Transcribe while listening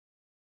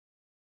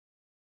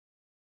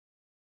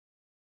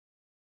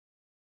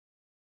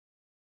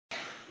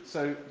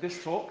So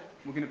this talk,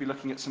 we're going to be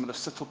looking at some of the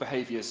subtle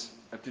behaviors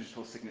of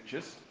digital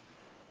signatures,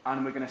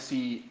 and we're going to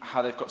see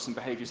how they've got some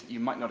behaviors that you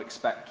might not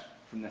expect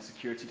from their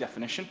security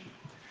definition.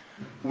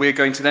 We're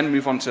going to then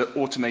move on to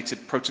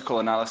automated protocol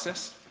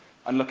analysis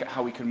and look at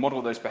how we can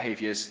model those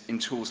behaviors in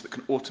tools that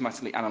can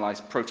automatically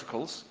analyze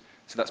protocols.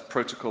 So that's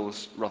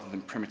protocols rather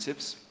than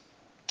primitives.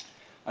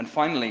 And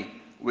finally,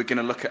 we're going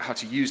to look at how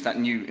to use that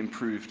new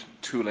improved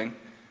tooling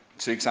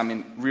to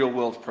examine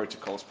real-world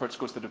protocols,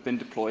 protocols that have been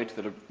deployed,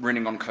 that are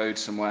running on code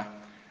somewhere,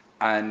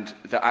 and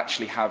that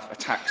actually have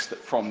attacks that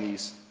from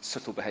these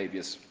subtle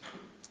behaviors.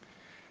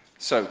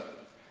 So,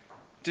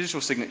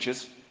 digital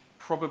signatures,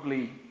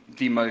 probably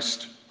the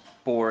most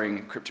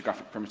boring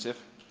cryptographic primitive.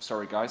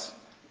 Sorry, guys.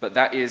 But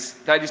that is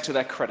to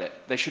their credit.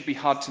 They should be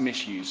hard to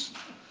misuse.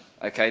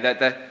 Okay,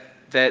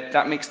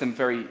 that makes them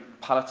very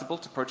palatable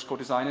to protocol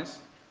designers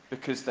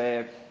because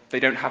they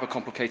don't have a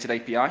complicated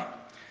API.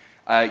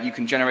 You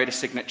can generate a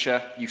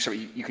signature. You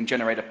can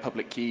generate a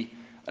public key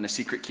and a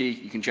secret key.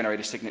 You can generate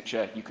a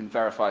signature. You can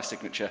verify a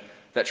signature.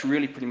 That's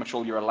really pretty much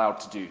all you're allowed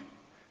to do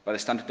by the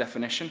standard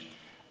definition.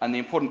 And the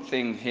important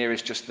thing here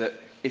is just that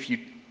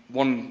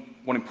one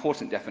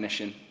important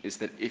definition is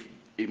that if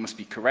it must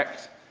be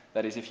correct.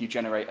 That is, if you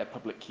generate a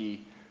public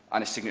key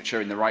and a signature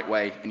in the right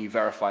way and you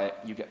verify it,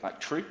 you get back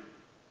true.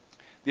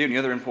 The only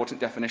other important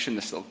definition,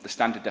 the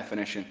standard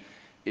definition,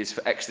 is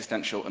for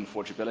existential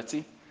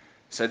unforgeability.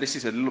 So this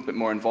is a little bit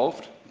more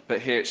involved,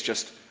 but here it's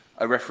just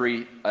a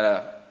referee,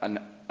 an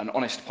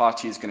honest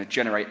party is going to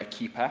generate a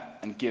key pair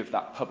and give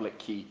that public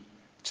key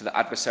to the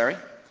adversary.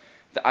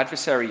 The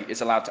adversary is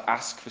allowed to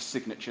ask for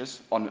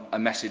signatures on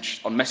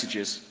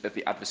messages of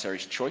the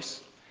adversary's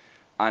choice.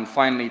 And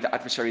finally, the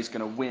adversary is going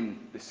to win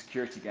the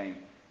security game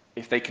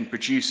if they can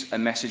produce a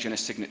message and a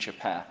signature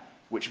pair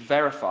which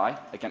verify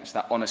against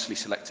that honestly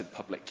selected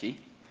public key,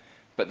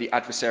 but the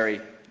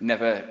adversary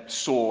never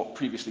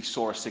previously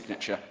saw a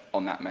signature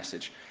on that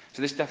message.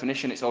 So this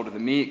definition, it's older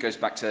than me, it goes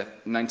back to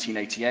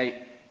 1988.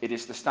 It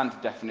is the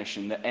standard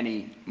definition that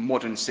any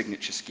modern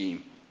signature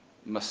scheme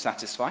must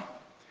satisfy.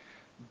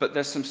 But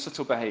there's some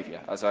subtle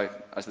behavior, as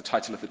the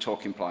title of the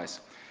talk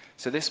implies.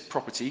 So this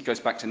property goes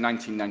back to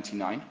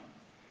 1999.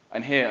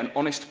 And here, an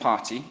honest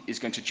party is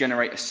going to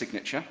generate a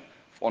signature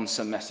on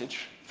some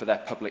message for their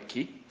public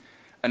key,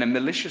 and a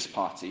malicious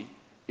party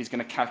is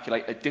going to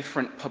calculate a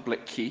different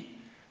public key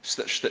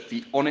such that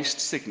the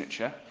honest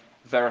signature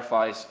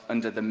verifies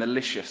under the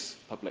malicious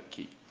public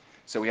key.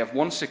 So we have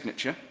one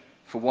signature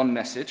for one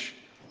message,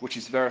 which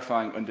is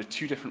verifying under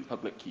two different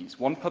public keys.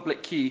 One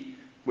public key,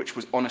 which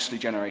was honestly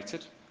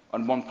generated,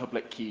 and one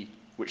public key,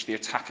 which the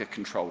attacker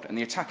controlled. And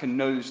the attacker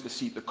knows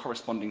the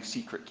corresponding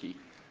secret key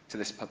to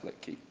this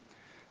public key.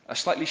 A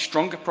slightly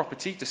stronger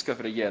property,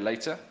 discovered a year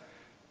later,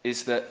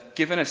 is that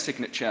given a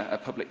signature, a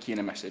public key,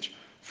 and a message,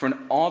 for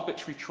an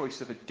arbitrary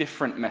choice of a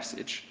different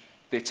message,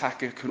 the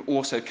attacker can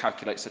also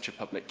calculate such a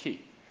public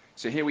key.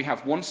 So here we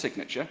have one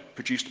signature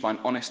produced by an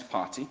honest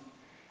party,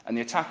 and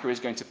the attacker is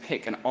going to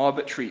pick an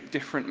arbitrary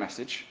different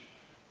message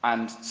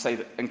and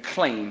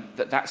claim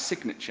that that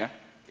signature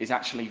is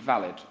actually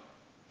valid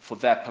for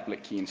their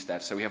public key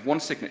instead. So we have one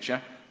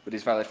signature, but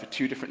is valid for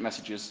two different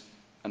messages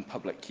and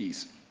public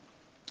keys.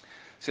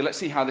 So let's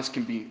see how this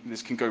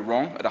can go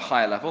wrong at a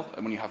higher level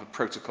and when you have a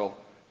protocol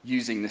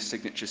using this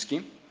signature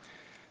scheme.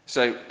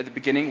 So at the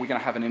beginning, we're going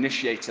to have an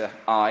initiator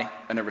I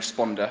and a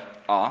responder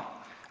R,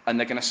 and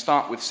they're going to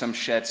start with some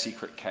shared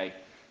secret K.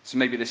 So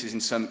maybe this is in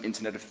some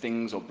Internet of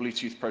Things or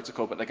Bluetooth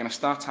protocol, but they're going to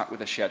start out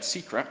with a shared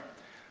secret,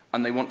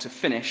 and they want to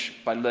finish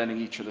by learning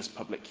each other's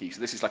public key.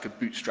 So this is like a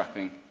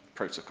bootstrapping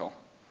protocol.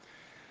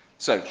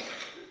 So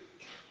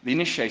the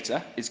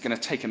initiator is going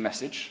to take a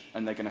message,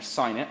 and they're going to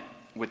sign it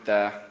with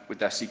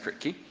their secret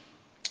key,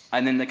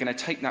 and then they're going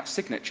to take that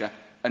signature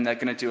and they're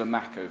going to do a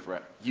MAC over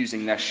it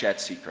using their shared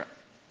secret.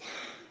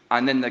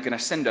 And then they're going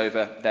to send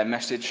over their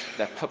message,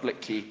 their public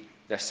key,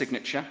 their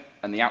signature,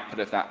 and the output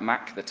of that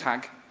MAC, the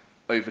tag,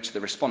 over to the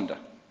responder.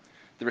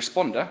 The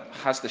responder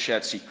has the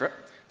shared secret,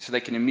 so they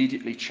can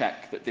immediately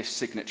check that this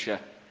signature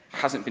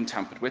hasn't been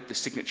tampered with. The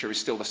signature is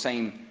still the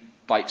same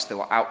bytes that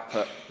were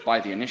output by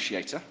the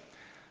initiator.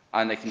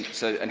 And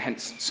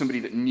hence somebody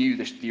that knew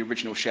the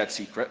original shared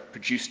secret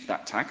produced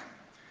that tag.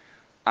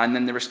 And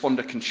then the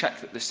responder can check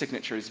that the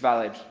signature is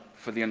valid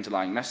for the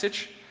underlying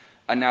message.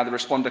 And now the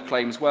responder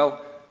claims,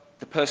 well,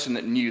 the person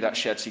that knew that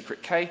shared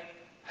secret K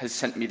has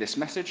sent me this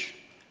message,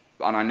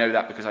 and I know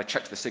that because I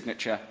checked the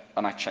signature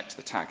and I checked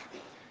the tag.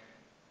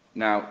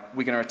 Now,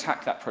 we're going to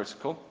attack that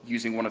protocol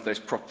using one of those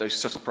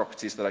subtle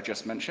properties that I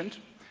just mentioned.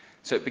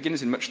 So it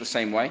begins in much the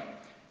same way.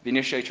 The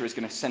initiator is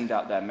going to send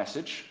out their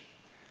message.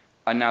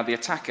 And now the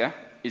attacker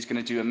is going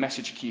to do a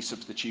message key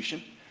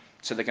substitution.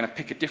 So they're going to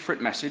pick a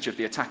different message of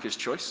the attacker's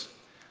choice,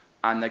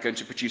 and they're going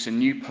to produce a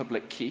new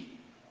public key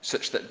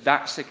such that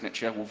that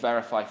signature will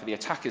verify for the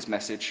attacker's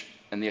message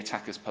and the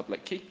attacker's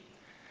public key.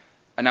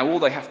 And now all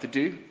they have to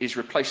do is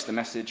replace the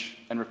message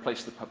and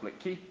replace the public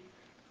key,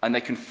 and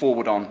they can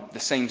forward on the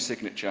same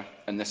signature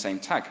and the same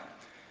tag.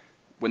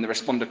 When the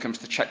responder comes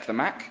to check the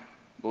MAC,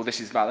 well, this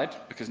is valid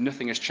because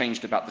nothing has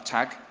changed about the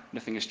tag,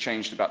 nothing has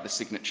changed about the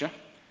signature.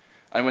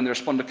 And when the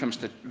responder comes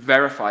to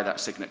verify that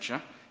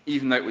signature,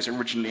 even though it was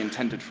originally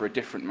intended for a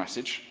different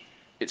message,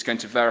 it's going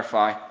to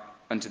verify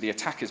under the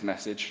attacker's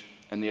message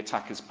and the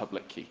attacker's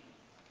public key.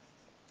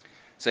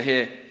 So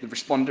here, the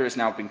responder has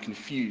now been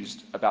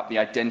confused about the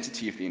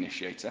identity of the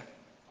initiator,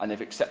 and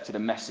they've accepted a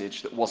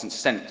message that wasn't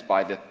sent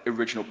by the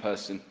original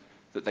person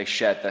that they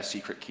shared their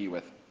secret key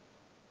with.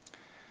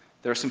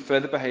 There are some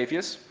further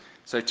behaviors.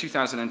 So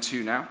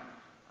 2002 now,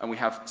 and we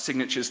have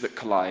signatures that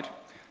collide.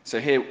 So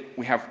here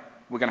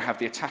we're going to have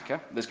the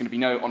attacker. There's going to be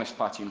no honest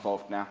party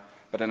involved now,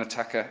 but an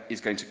attacker is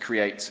going to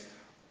create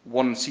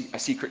a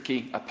secret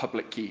key, a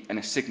public key, and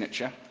a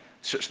signature,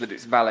 such that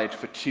it's valid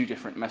for two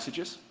different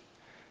messages.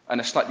 And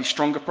a slightly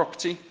stronger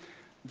property,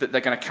 that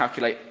they're going to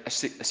calculate a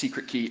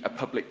secret key, a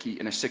public key,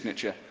 and a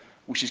signature,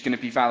 which is going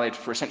to be valid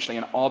for essentially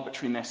an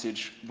arbitrary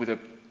message with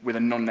a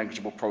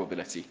non-negligible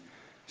probability.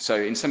 So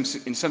in some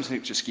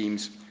signature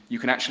schemes, you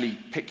can actually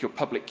pick your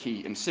public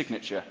key and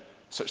signature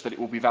such that it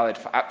will be valid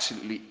for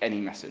absolutely any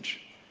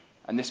message.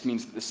 And this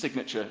means that the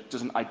signature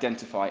doesn't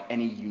identify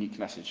any unique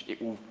message.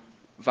 It will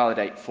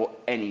validate for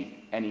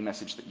any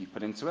message that you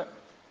put into it.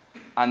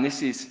 And this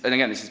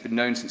has been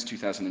known since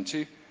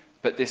 2002,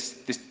 but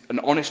an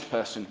honest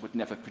person would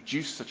never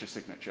produce such a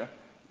signature,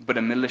 but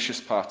a malicious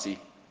party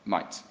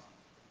might.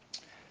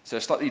 So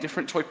a slightly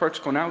different toy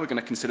protocol now. We're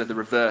going to consider the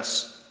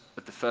reverse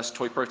of the first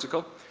toy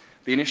protocol.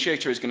 The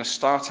initiator is going to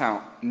start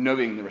out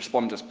knowing the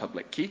responder's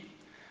public key,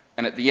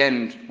 and at the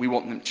end, we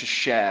want them to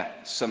share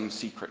some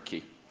secret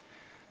key.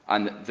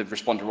 And the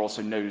responder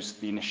also knows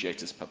the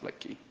initiator's public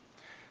key.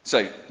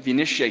 So the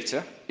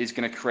initiator is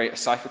going to create a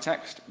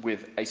ciphertext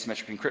with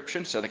asymmetric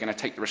encryption. So they're going to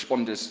take the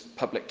responder's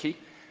public key,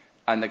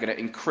 and they're going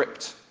to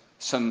encrypt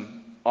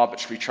some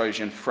arbitrary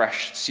Trojan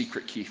fresh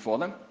secret key for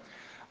them.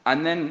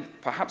 And then,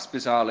 perhaps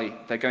bizarrely,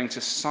 they're going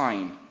to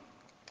sign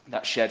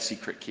that shared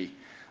secret key.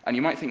 And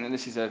you might think that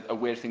this is a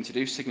weird thing to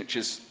do.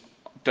 Signatures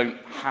don't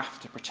have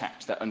to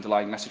protect their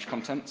underlying message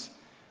contents,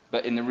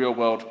 but in the real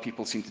world,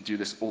 people seem to do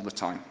this all the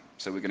time.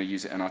 So we're going to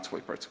use it in our toy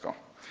protocol.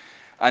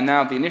 And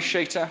now the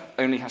initiator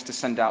only has to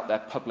send out their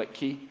public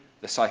key,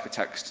 the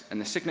ciphertext,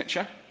 and the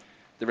signature.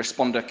 The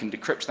responder can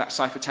decrypt that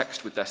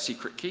ciphertext with their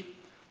secret key,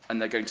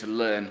 and they're going to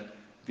learn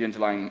the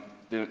underlying,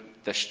 the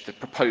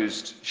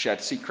proposed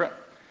shared secret.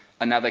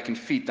 And now they can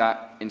feed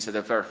that into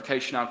the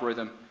verification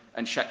algorithm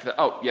and check that,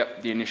 oh,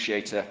 yep, the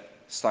initiator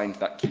signed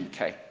that key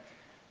K.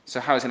 So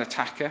how is an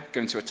attacker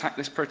going to attack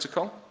this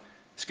protocol?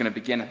 It's going to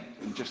begin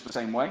in just the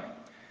same way.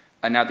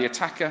 And now the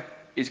attacker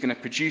is going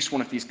to produce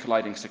one of these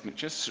colliding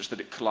signatures such that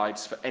it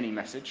collides for any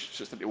message,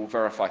 such that it will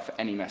verify for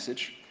any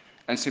message,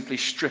 and simply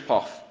strip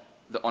off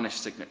the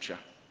honest signature.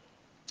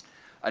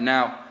 And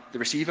now the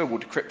receiver will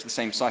decrypt the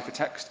same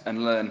ciphertext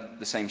and learn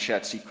the same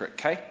shared secret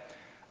K.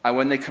 And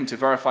when they come to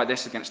verify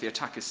this against the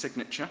attacker's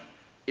signature,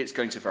 it's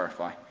going to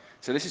verify.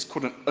 So this is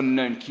called an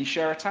unknown key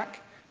share attack,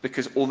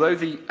 because although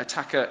the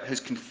attacker has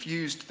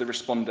confused the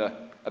responder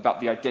about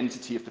the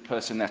identity of the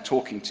person they're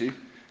talking to,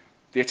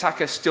 the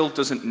attacker still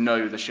doesn't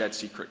know the shared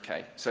secret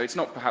K. So it's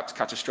not perhaps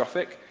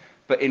catastrophic,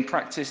 but in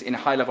practice, in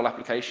high-level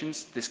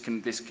applications, this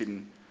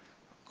can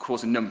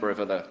cause a number of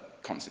other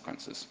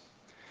consequences.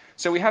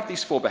 So we have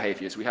these four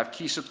behaviors. We have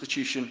key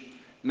substitution,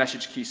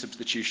 message key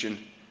substitution,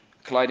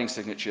 colliding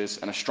signatures,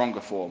 and a stronger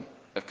form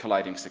of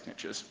colliding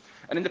signatures.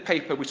 And in the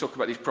paper, we talk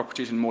about these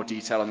properties in more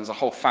detail, and there's a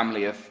whole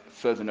family of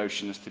further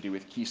notions to do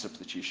with key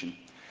substitution.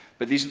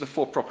 But these are the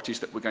four properties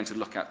that we're going to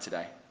look at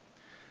today.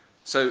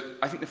 So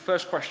I think the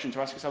first question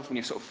to ask yourself when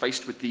you're sort of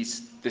faced with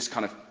this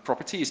kind of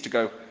property is to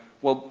go,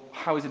 well,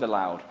 how is it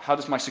allowed? How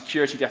does my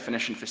security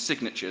definition for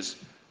signatures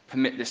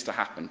permit this to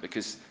happen?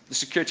 Because the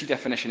security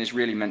definition is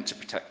really meant to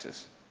protect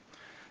us.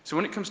 So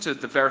when it comes to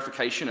the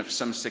verification of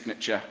some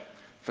signature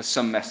for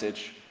some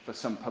message, for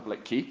some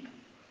public key,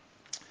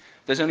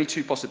 there's only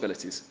two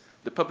possibilities.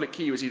 The public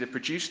key was either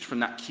produced from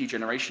that key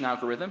generation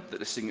algorithm that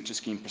the signature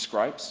scheme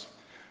prescribes,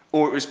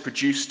 or it was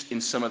produced in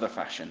some other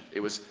fashion. It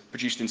was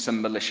produced in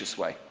some malicious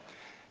way.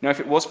 Now, if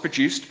it was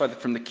produced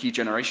from the key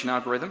generation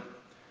algorithm,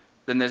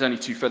 then there's only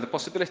two further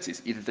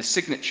possibilities. Either the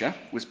signature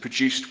was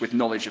produced with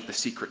knowledge of the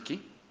secret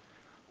key,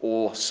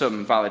 or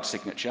some valid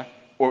signature,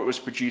 or it was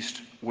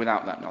produced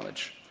without that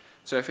knowledge.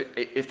 So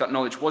if that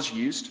knowledge was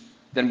used,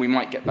 then we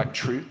might get back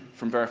true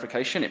from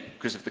verification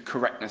because of the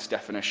correctness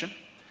definition.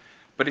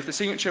 But if the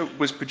signature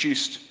was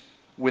produced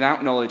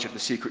without knowledge of the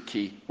secret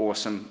key or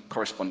some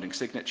corresponding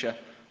signature,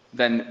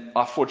 then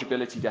our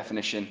forgeability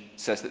definition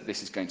says that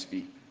this is going to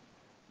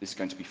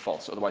be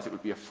false. Otherwise, it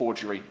would be a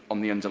forgery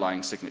on the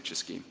underlying signature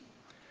scheme.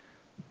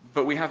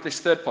 But we have this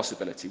third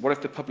possibility. What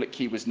if the public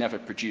key was never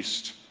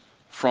produced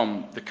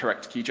from the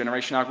correct key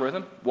generation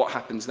algorithm? What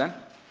happens then?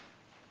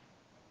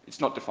 It's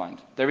not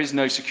defined. There is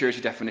no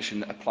security definition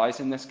that applies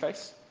in this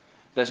case.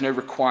 There's no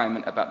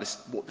requirement about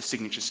what the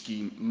signature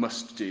scheme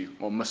must do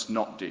or must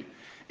not do.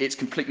 It's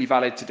completely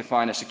valid to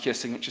define a secure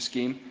signature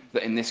scheme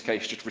that in this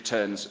case just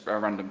returns a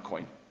random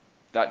coin.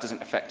 That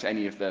doesn't affect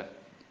any of the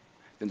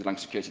underlying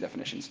security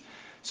definitions.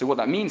 So what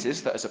that means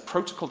is that as a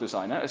protocol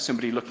designer, as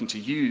somebody looking to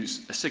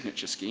use a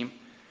signature scheme,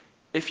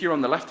 if you're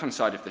on the left-hand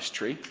side of this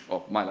tree,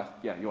 or my left,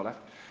 yeah, your left,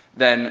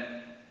 then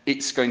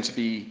it's going to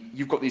be,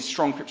 you've got these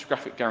strong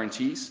cryptographic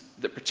guarantees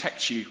that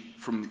protect you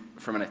from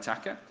an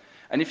attacker.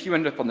 And if you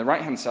end up on the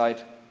right-hand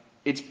side,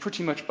 it's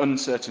pretty much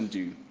uncertain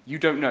doom. You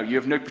don't know. You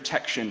have no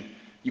protection.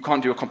 You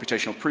can't do a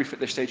computational proof at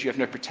this stage. You have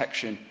no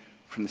protection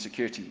from the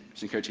security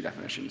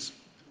definitions.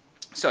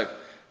 So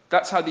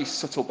that's how these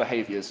subtle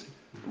behaviors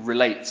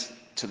relate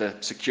to the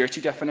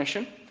security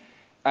definition.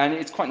 And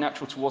it's quite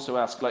natural to also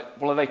ask, like,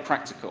 well, are they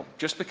practical?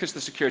 Just because the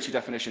security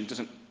definition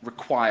doesn't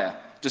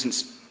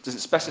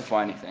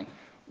specify anything,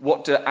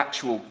 what do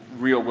actual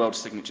real-world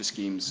signature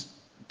schemes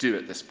do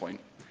at this point?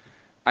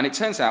 And it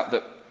turns out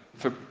that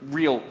for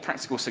real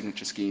practical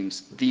signature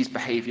schemes, these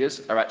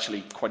behaviors are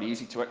actually quite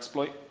easy to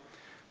exploit.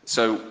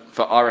 So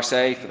for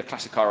RSA, for the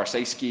classic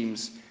RSA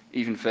schemes,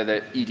 even for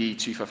the ED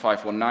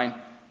 24519,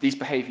 these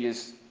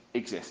behaviors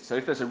exist. So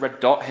if there's a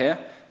red dot here,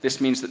 this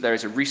means that there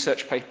is a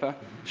research paper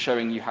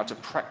showing you how to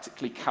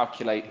practically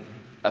calculate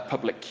a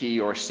public key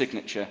or a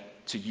signature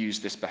to use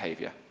this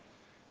behavior.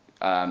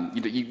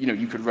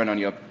 You could run on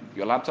your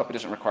laptop. It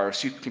doesn't require a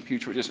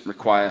supercomputer. It doesn't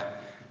require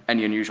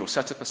any unusual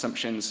setup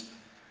assumptions.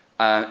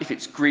 If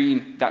it's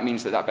green, that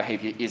means that that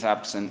behavior is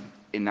absent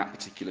in that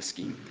particular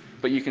scheme.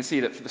 But you can see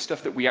that for the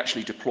stuff that we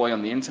actually deploy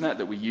on the internet,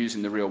 that we use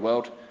in the real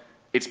world,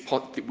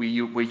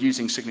 we're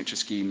using signature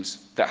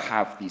schemes that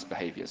have these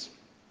behaviors.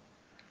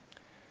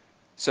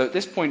 So at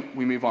this point,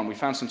 we move on. We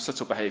found some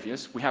subtle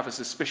behaviors. We have a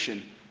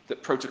suspicion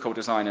that protocol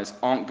designers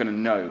aren't going to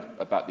know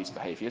about these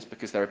behaviors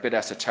because they're a bit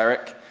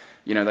esoteric.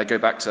 They go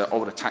back to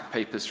old attack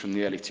papers from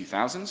the early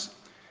 2000s.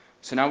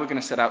 So now we're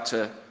going to set out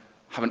to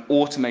have an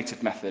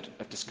automated method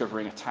of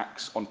discovering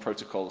attacks on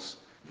protocols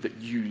that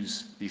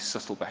use these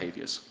subtle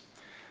behaviors.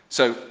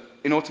 So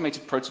in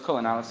automated protocol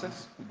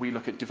analysis, we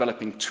look at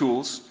developing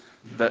tools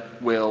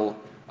that will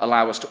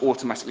allow us to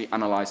automatically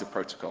analyze a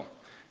protocol.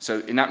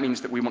 And that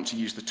means that we want to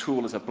use the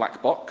tool as a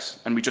black box,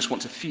 and we just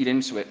want to feed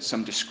into it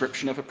some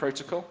description of a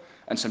protocol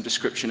and some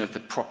description of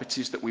the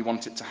properties that we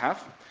want it to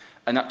have.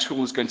 And that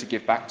tool is going to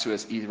give back to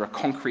us either a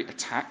concrete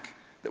attack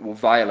that will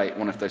violate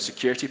one of those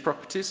security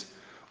properties,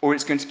 or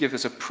it's going to give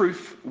us a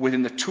proof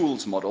within the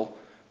tools model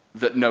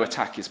that no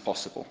attack is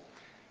possible.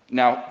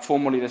 Now,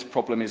 formally, this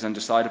problem is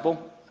undecidable,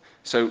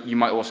 so you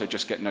might also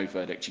just get no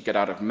verdict. You get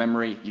out of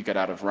memory, you get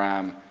out of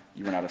RAM,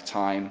 you run out of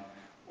time,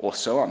 or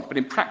so on. But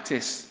in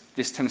practice,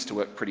 this tends to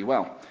work pretty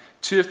well.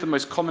 Two of the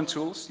most common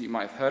tools you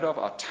might have heard of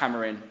are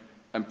Tamarin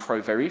and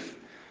ProVerif,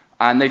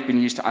 and they've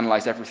been used to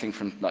analyze everything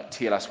from like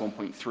TLS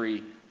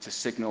 1.3 to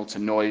signal to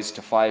noise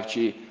to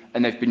 5G,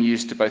 and they've been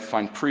used to both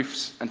find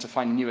proofs and to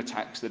find new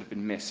attacks that have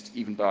been missed,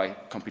 even by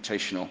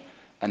computational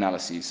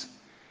analyses.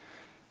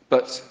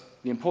 But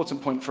the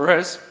important point for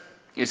us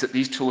is that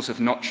these tools have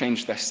not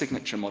changed their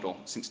signature model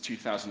since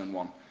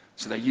 2001.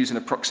 So they use an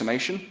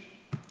approximation.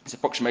 This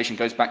approximation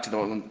goes back to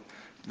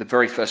the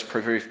very first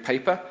ProVerif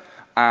paper,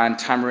 and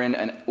Tamarin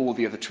and all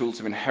the other tools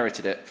have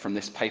inherited it from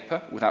this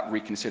paper without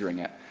reconsidering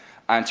it.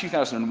 And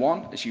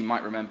 2001, as you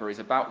might remember, is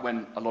about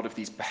when a lot of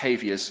these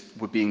behaviors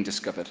were being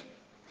discovered.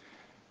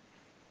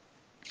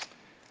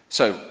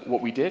 So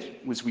what we did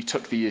was we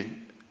took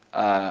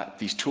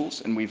these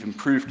tools and we've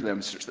improved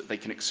them such that they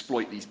can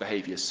exploit these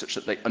behaviors, such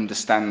that they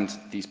understand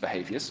these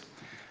behaviors.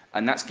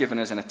 And that's given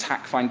us an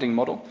attack finding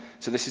model.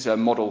 So this is a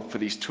model for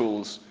these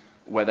tools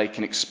where they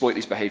can exploit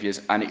these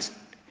behaviors, and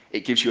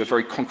it gives you a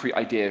very concrete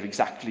idea of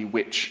exactly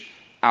which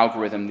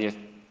algorithm the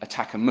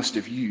attacker must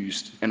have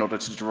used in order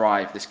to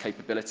derive this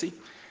capability.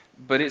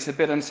 But it's a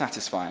bit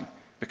unsatisfying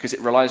because it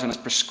relies on us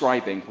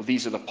prescribing, well,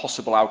 these are the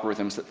possible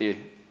algorithms that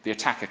the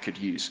attacker could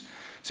use.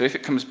 So if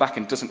it comes back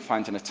and doesn't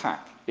find an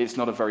attack, it's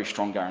not a very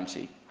strong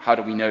guarantee. How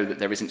do we know that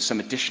there isn't some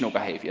additional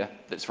behavior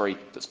that's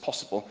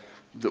possible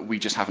that we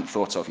just haven't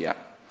thought of yet?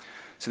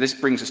 So this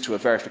brings us to a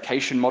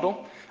verification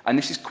model, and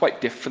this is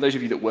quite different. For those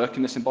of you that work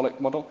in the symbolic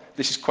model,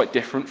 this is quite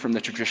different from the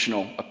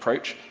traditional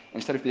approach.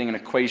 Instead of being an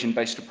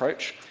equation-based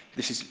approach,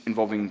 this is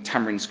involving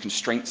Tamarin's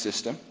constraint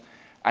system,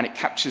 and it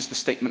captures the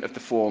statement of the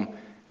form,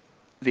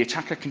 the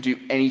attacker can do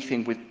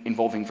anything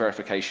involving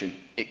verification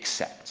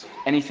except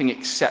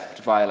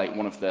violate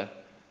one of the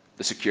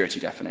security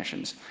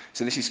definitions.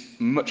 So this is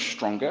much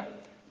stronger,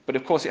 but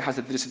of course it has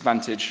the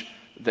disadvantage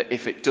that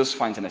if it does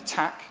find an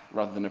attack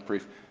rather than a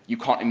proof, you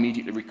can't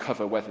immediately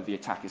recover whether the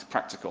attack is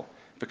practical,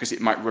 because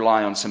it might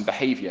rely on some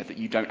behavior that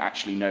you don't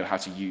actually know how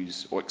to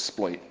use or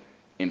exploit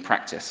in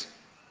practice.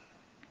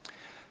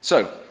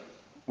 So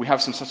we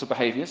have some subtle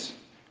behaviors.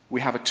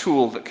 We have a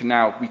tool that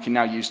we can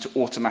now use to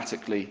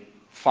automatically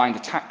find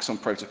attacks on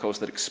protocols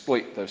that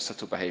exploit those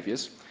subtle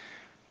behaviors.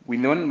 We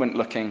then went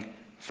looking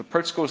for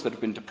protocols that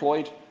have been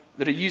deployed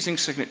that are using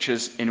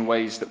signatures in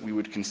ways that we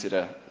would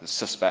consider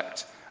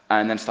suspect,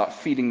 and then start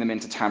feeding them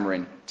into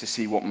Tamarin to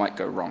see what might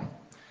go wrong.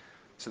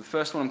 So the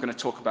first one I'm going to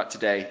talk about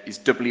today is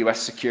WS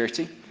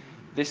security.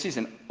 This is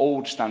an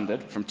old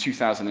standard from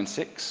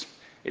 2006.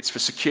 It's for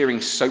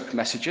securing SOAP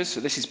messages. So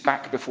this is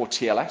back before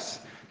TLS.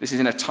 This is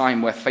in a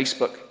time where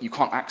you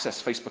can't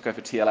access Facebook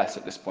over TLS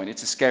at this point.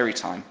 It's a scary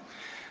time.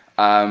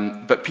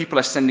 But people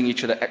are sending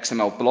each other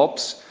XML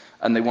blobs,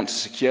 and they want to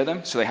secure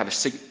them. So they have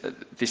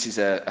this is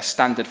a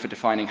standard for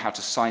defining how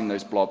to sign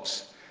those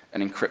blobs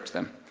and encrypt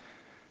them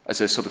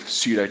as a sort of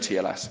pseudo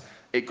TLS.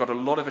 It got a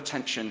lot of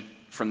attention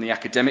from the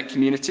academic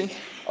community,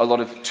 a lot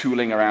of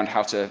tooling around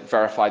how to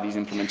verify these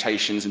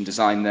implementations and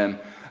design them,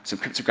 some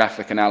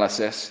cryptographic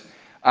analysis.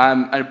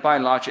 And by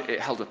and large, it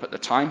held up at the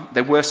time.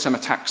 There were some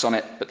attacks on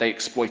it, but they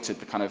exploited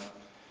the kind of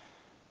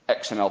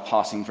XML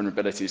parsing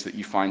vulnerabilities that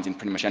you find in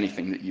pretty much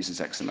anything that uses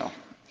XML.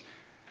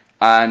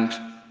 And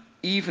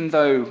even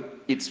though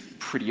it's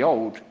pretty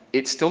old,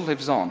 it still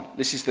lives on.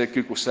 This is the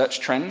Google search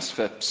trends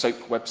for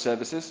SOAP web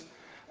services.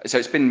 So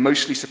it's been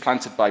mostly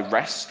supplanted by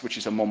REST, which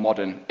is a more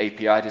modern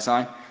API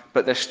design,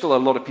 but there's still a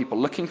lot of people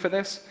looking for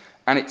this,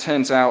 and it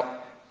turns out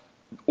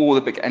all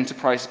the big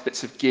enterprise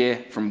bits of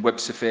gear, from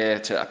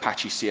WebSphere to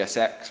Apache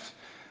CSX,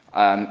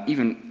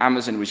 even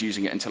Amazon was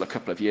using it until a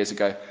couple of years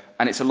ago,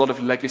 and it's a lot of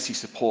legacy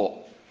support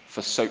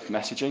for SOAP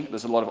messaging.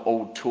 There's a lot of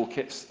old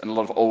toolkits and a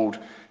lot of old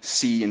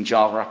C and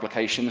Java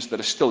applications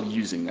that are still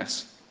using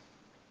this.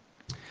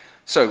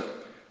 So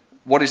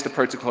what does the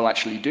protocol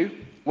actually do?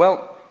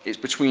 Well, it's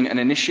between an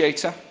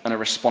initiator and a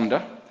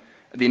responder.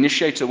 The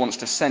initiator wants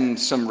to send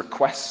some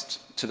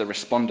request to the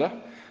responder,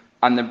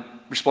 and the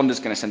responder is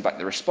going to send back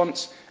the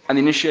response, and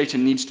the initiator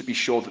needs to be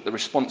sure that the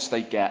response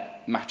they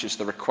get matches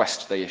the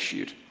request they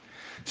issued.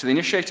 So the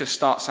initiator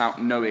starts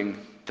out knowing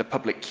the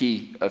public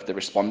key of the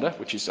responder,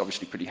 which is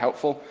obviously pretty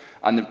helpful,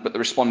 but the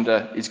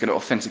responder is going to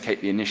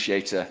authenticate the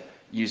initiator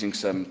using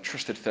some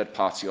trusted third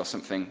party or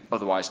something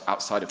otherwise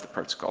outside of the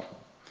protocol.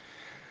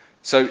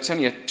 So it's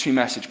only a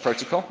two-message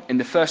protocol. In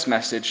the first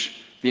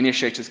message, the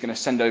initiator is going to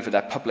send over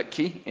their public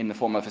key in the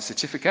form of a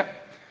certificate.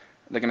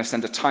 They're going to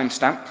send a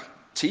timestamp,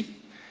 T.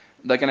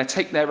 They're going to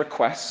take their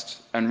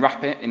request and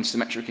wrap it in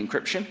symmetric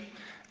encryption,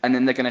 and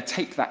then they're going to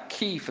take that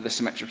key for the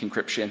symmetric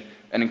encryption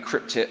and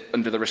encrypt it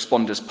under the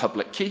responder's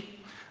public key.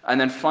 And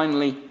then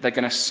finally, they're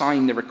going to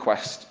sign the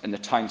request and the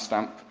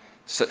timestamp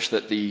such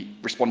that the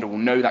responder will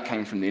know that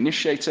came from the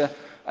initiator,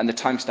 and the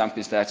timestamp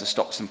is there to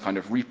stop some kind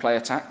of replay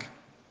attack.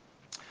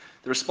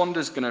 The responder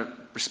is going to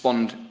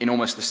respond in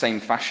almost the same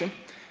fashion.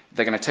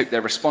 They're going to take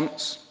their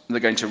response, they're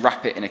going to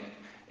wrap it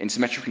in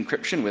symmetric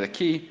encryption with a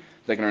key,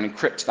 they're going to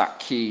encrypt that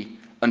key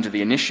under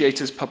the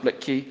initiator's public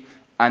key,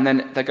 and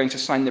then they're going to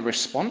sign the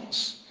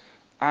response,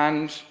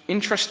 and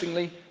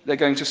interestingly, they're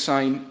going to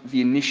sign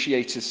the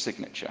initiator's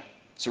signature.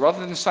 So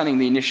rather than signing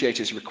the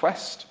initiator's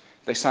request,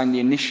 they sign the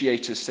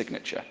initiator's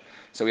signature.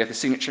 So we have the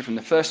signature from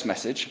the first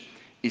message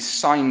is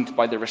signed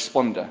by the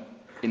responder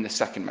in the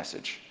second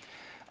message.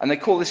 And they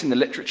call this in the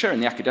literature, in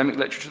the academic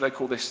literature, they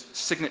call this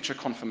signature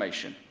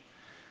confirmation.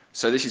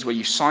 So this is where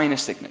you sign a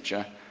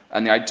signature,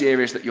 and the idea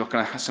is that you're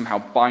going to somehow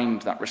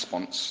bind that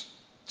response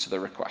to the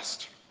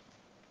request.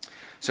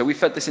 So we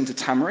fed this into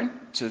Tamarin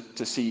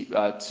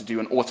to do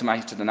an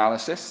automated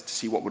analysis to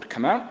see what would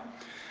come out,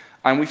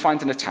 and we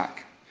find an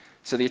attack.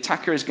 So the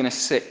attacker is going to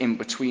sit in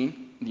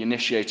between the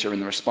initiator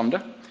and the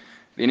responder.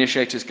 The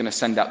initiator is going to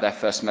send out their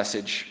first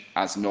message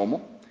as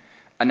normal.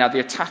 And now the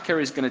attacker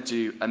is going to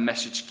do a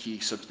message key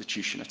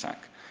substitution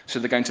attack. So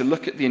they're going to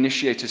look at the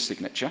initiator's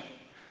signature.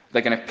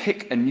 They're going to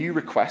pick a new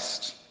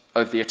request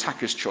of the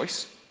attacker's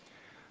choice.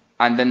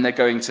 And then they're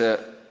going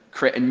to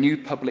create a new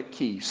public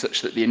key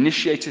such that the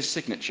initiator's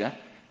signature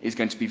is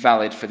going to be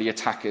valid for the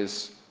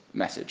attacker's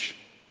message.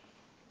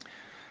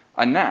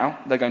 And now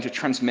they're going to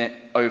transmit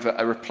over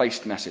a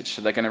replaced message.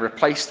 So they're going to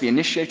replace the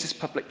initiator's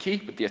public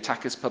key with the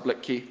attacker's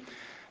public key.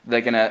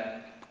 They're going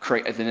to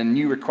create a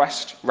new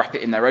request, wrap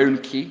it in their own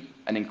key,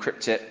 and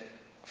encrypt it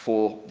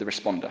for the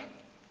responder.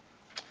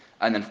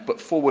 And then put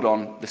forward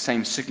on the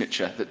same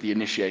signature that the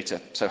initiator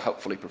so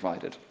helpfully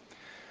provided.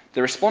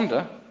 The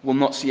responder will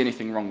not see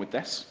anything wrong with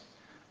this,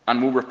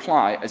 and will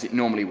reply as it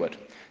normally would.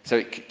 So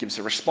it gives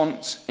a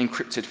response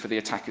encrypted for the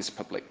attacker's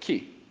public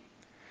key.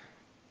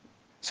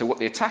 So what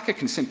the attacker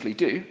can simply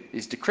do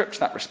is decrypt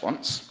that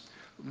response,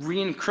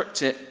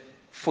 re-encrypt it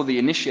for the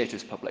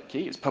initiator's public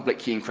key. It's public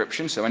key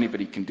encryption, so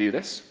anybody can do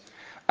this,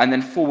 and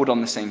then forward on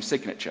the same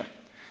signature.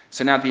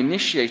 So now the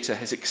initiator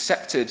has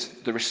accepted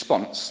the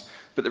response,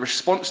 but the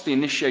response the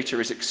initiator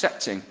is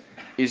accepting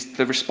is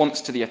the response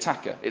to the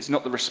attacker. It's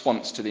not the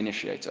response to the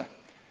initiator.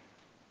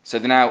 So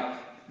now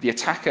the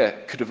attacker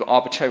could have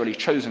arbitrarily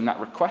chosen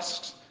that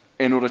request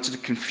in order to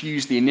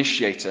confuse the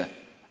initiator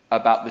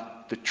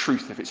about the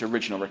truth of its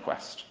original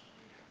request.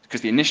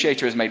 Because the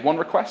initiator has made one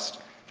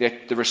request, the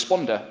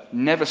responder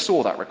never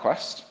saw that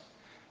request.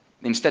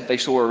 Instead, they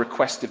saw a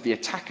request of the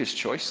attacker's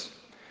choice,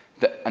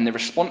 and the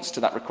response to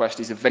that request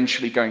is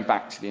eventually going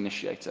back to the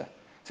initiator.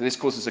 So this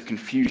causes a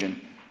confusion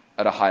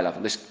at a high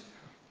level.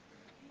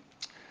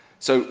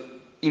 So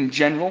in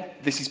general,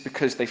 this is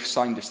because they've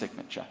signed a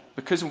signature.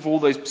 Because of all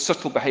those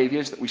subtle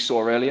behaviors that we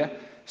saw earlier,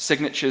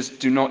 signatures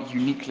do not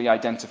uniquely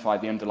identify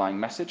the underlying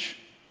message.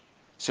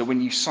 So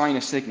when you sign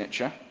a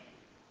signature,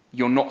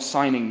 you're not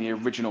signing the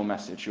original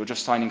message. You're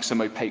just signing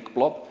some opaque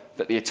blob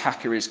that the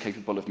attacker is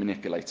capable of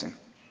manipulating.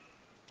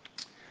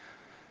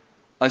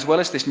 As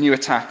well as this new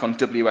attack on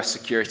WS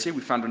security,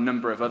 we found a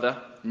number of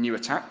other new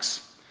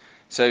attacks.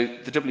 So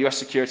the WS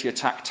security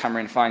attack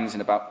Tamarin finds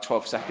in about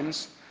 12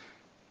 seconds.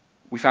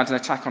 We found an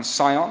attack on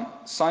Scion.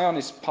 Scion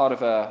is part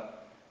of a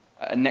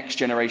next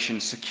generation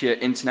secure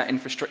internet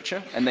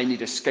infrastructure, and they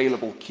need a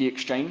scalable key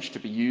exchange to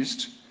be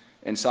used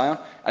in Scion.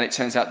 And it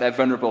turns out they're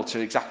vulnerable to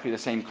exactly the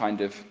same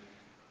kind of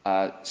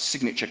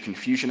signature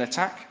confusion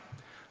attack.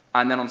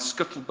 And then on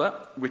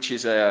Scuttlebutt, which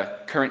is a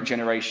current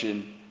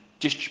generation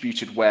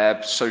distributed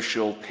web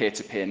social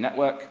peer-to-peer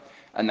network,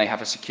 and they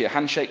have a secure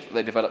handshake that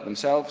they develop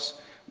themselves,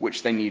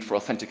 which they need for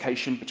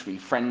authentication between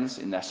friends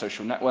in their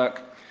social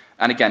network.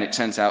 And again, it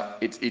turns out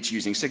it's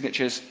using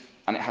signatures,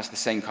 and it has the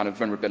same kind of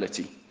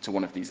vulnerability to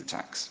one of these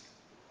attacks.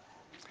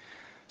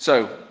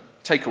 So,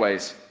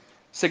 takeaways.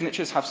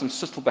 Signatures have some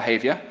subtle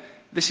behavior.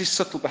 This is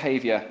subtle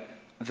behavior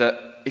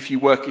that if you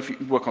work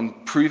on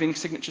proving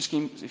signature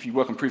schemes, if you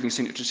work on proving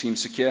signature schemes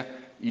secure,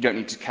 you don't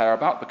need to care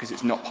about because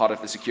it's not part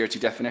of the security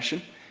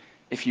definition.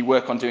 If you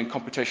work on doing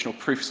computational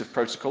proofs of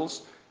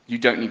protocols, you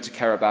don't need to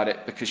care about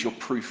it because your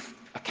proof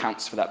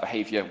accounts for that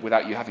behavior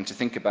without you having to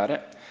think about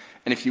it.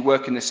 And if you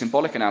work in the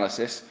symbolic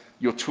analysis,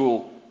 your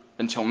tool,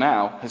 until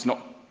now, has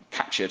not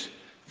captured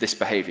this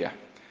behavior.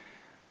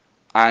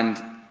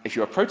 And if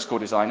you're a protocol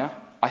designer,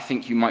 I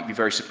think you might be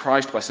very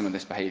surprised by some of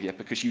this behavior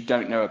because you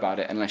don't know about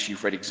it unless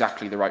you've read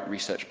exactly the right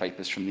research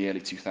papers from the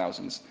early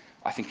 2000s.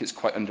 I think it's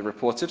quite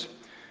underreported.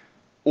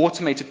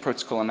 Automated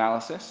protocol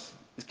analysis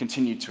has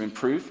continued to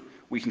improve.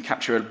 We can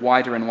capture a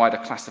wider and wider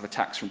class of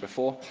attacks from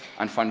before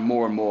and find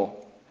more and more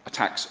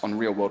attacks on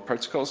real-world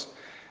protocols.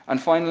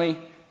 And finally,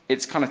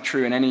 it's kind of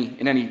true in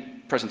any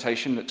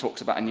presentation that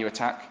talks about a new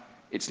attack,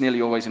 it's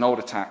nearly always an old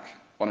attack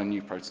on a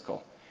new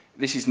protocol.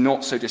 This is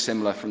not so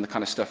dissimilar from the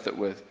kind of stuff that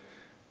we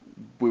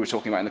were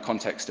talking about in the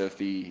context of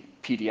the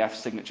PDF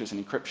signatures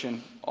and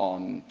encryption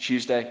on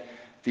Tuesday.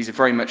 These are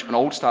very much an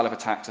old style of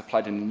attacks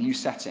applied in a new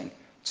setting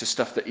to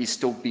stuff that is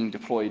still being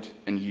deployed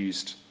and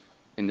used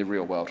in the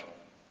real world.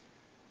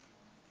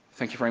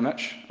 Thank you very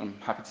much. I'm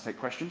happy to take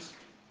questions.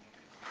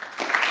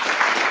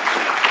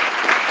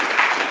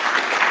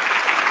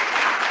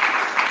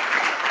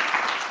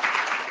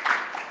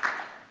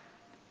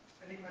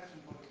 Any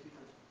questions for the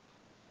speakers?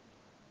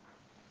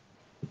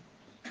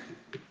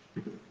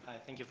 Hi,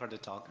 thank you for the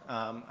talk.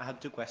 I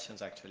had two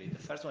questions actually. The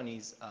first one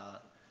is,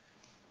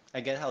 I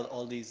get how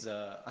all these,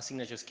 a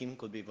signature scheme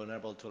could be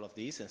vulnerable to all of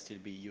these and still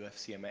be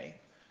UFCMA.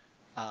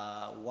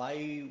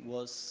 Why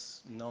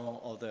was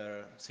no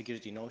other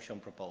security notion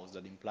proposed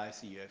that implies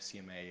the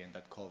UFCMA and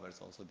that covers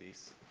also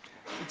this?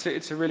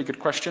 It's a really good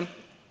question.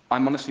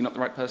 I'm honestly not the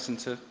right person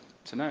to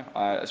know.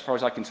 As far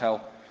as I can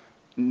tell,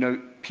 no,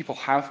 people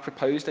have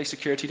proposed a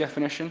security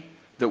definition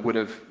that would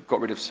have got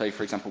rid of, say,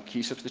 for example,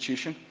 key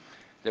substitution.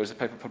 There was a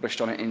paper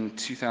published on it in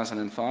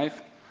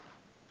 2005.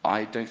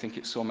 I don't think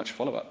it saw much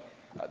follow-up.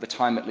 At the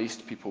time, at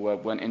least, people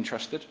weren't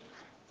interested.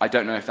 I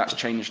don't know if that's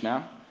changed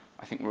now.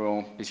 I think we're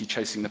all busy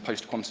chasing the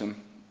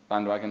post-quantum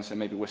bandwagon, so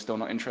maybe we're still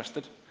not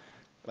interested.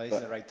 But it's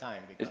the right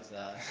time because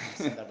it's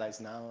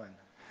standardized now. And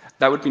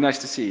that would be nice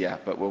to see, yeah,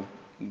 but we'll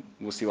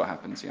see what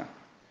happens, yeah.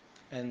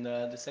 And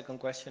the second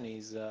question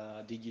is,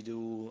 did you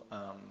do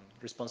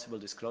responsible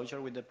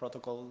disclosure with the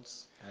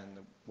protocols,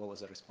 and what was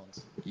the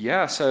response?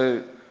 Yeah,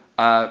 so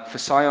for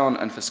Scion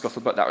and for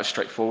Scuttlebutt, that was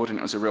straightforward, and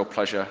it was a real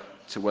pleasure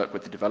to work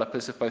with the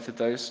developers of both of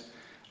those.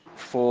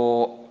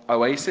 For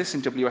Oasis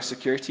and WS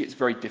Security, it's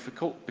very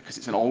difficult because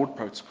it's an old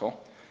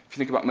protocol. If you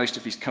think about most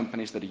of these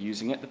companies that are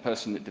using it, the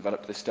person that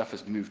developed this stuff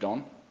has moved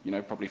on,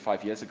 probably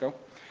 5 years ago.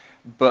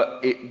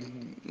 But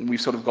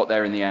we've sort of got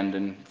there in the end,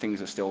 and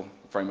things are still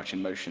very much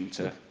in motion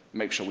to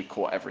make sure we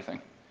caught everything.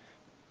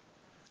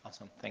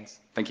 Awesome, thanks.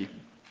 Thank you.